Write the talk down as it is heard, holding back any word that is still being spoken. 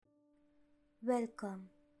Welcome.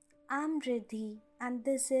 I'm Riddhi and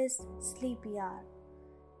this is Sleepy Hour,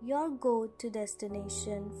 your go-to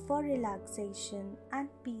destination for relaxation and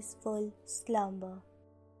peaceful slumber.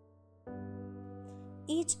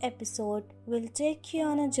 Each episode will take you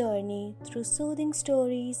on a journey through soothing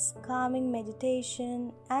stories, calming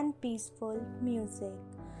meditation, and peaceful music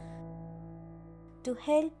to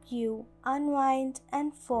help you unwind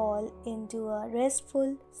and fall into a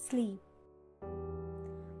restful sleep.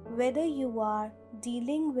 Whether you are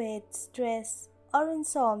dealing with stress or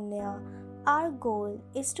insomnia, our goal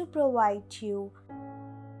is to provide you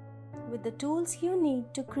with the tools you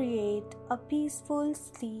need to create a peaceful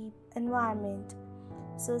sleep environment.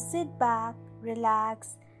 So sit back,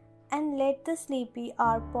 relax, and let the Sleepy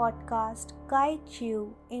Hour podcast guide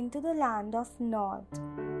you into the land of Nod.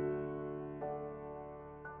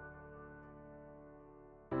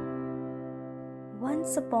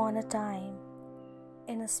 Once upon a time,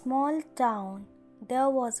 in a small town, there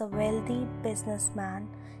was a wealthy businessman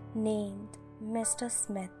named Mr.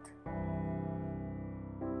 Smith.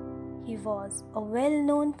 He was a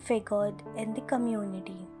well-known figure in the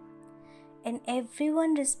community, and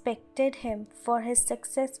everyone respected him for his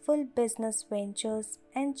successful business ventures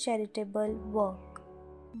and charitable work.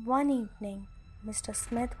 One evening, Mr.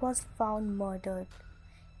 Smith was found murdered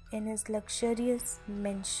in his luxurious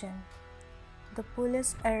mansion. The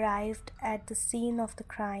police arrived at the scene of the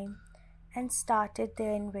crime and started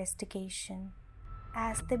their investigation.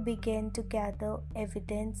 As they began to gather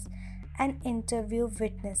evidence and interview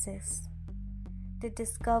witnesses, they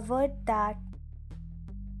discovered that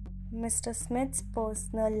Mr. Smith's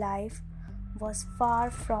personal life was far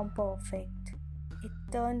from perfect. It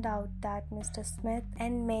turned out that Mr. Smith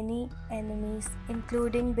and many enemies,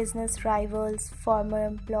 including business rivals, former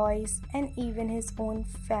employees, and even his own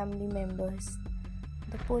family members.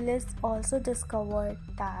 The police also discovered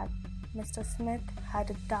that Mr. Smith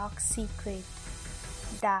had a dark secret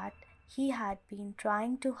that he had been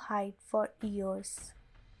trying to hide for years.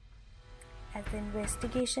 As the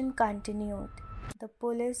investigation continued, the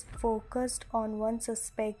police focused on one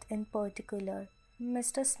suspect in particular,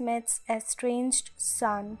 Mr. Smith's estranged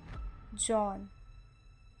son, John.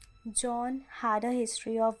 John had a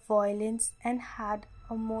history of violence and had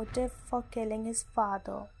a motive for killing his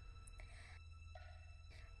father,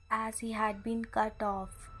 as he had been cut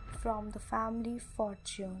off from the family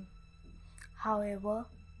fortune. However,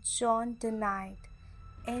 John denied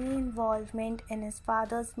any involvement in his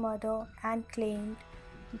father's murder and claimed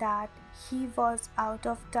that he was out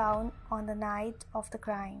of town on the night of the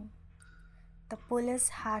crime. The police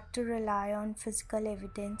had to rely on physical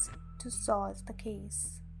evidence to solve the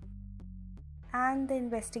case, and the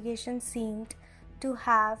investigation seemed to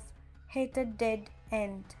have hit a dead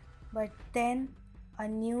end. But then a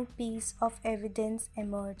new piece of evidence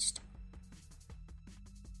emerged.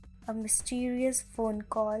 A mysterious phone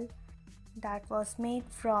call that was made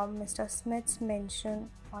from Mr. Smith's mansion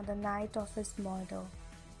on the night of his murder.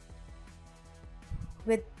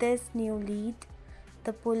 With this new lead,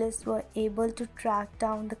 the police were able to track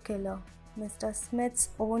down the killer, Mr. Smith's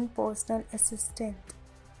own personal assistant,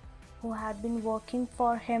 who had been working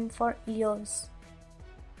for him for years.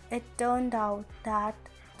 It turned out that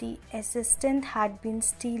the assistant had been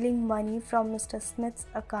stealing money from Mr. Smith's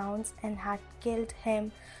accounts and had killed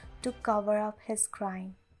him to cover up his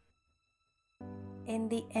crime. In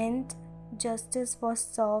the end, justice was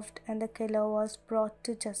served and the killer was brought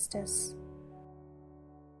to justice.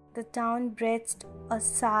 The town breathed a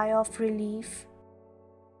sigh of relief,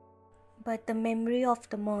 but the memory of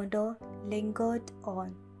the murder lingered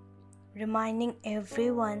on, reminding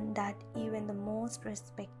everyone that even the most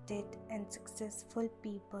respected and successful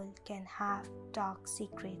people can have dark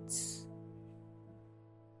secrets.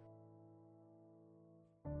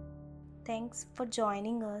 Thanks for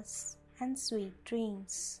joining us and sweet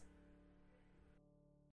dreams.